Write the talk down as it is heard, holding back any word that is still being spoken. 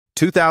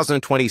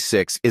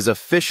2026 is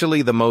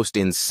officially the most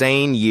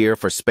insane year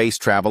for space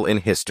travel in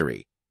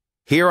history.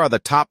 Here are the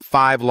top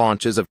 5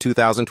 launches of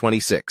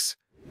 2026.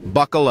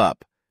 Buckle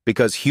up,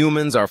 because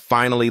humans are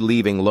finally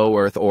leaving low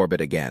Earth orbit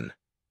again.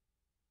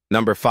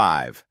 Number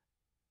 5.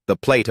 The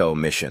Plato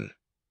mission.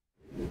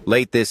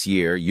 Late this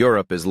year,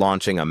 Europe is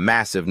launching a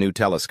massive new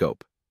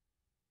telescope.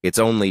 Its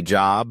only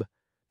job?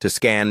 To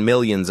scan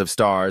millions of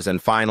stars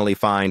and finally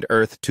find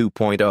Earth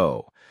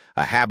 2.0,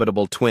 a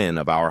habitable twin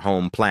of our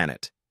home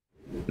planet.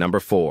 Number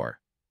 4.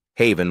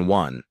 Haven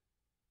 1.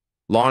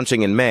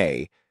 Launching in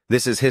May,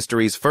 this is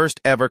history's first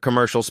ever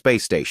commercial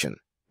space station.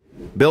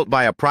 Built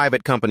by a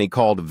private company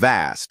called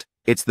VAST,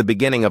 it's the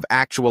beginning of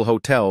actual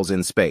hotels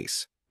in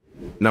space.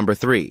 Number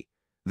 3.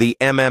 The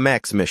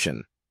MMX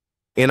mission.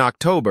 In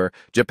October,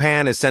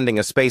 Japan is sending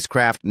a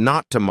spacecraft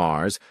not to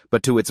Mars,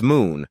 but to its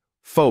moon,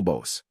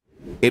 Phobos.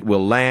 It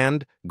will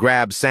land,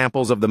 grab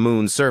samples of the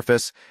moon's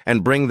surface,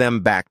 and bring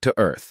them back to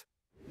Earth.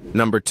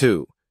 Number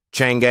 2.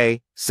 Chang'e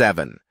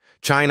 7.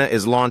 China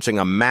is launching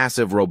a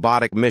massive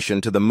robotic mission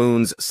to the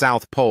moon's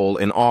south pole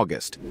in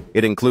August.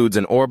 It includes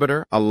an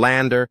orbiter, a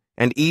lander,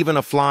 and even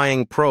a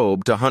flying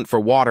probe to hunt for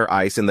water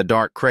ice in the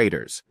dark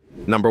craters.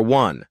 Number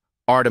 1.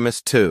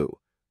 Artemis 2.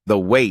 The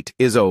wait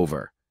is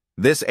over.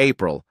 This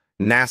April,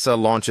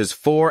 NASA launches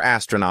 4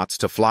 astronauts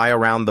to fly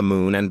around the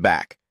moon and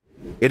back.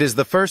 It is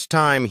the first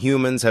time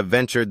humans have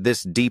ventured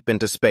this deep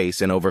into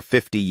space in over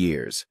 50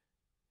 years.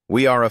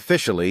 We are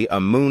officially a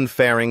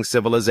moon-faring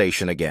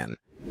civilization again.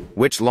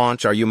 Which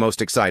launch are you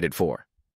most excited for?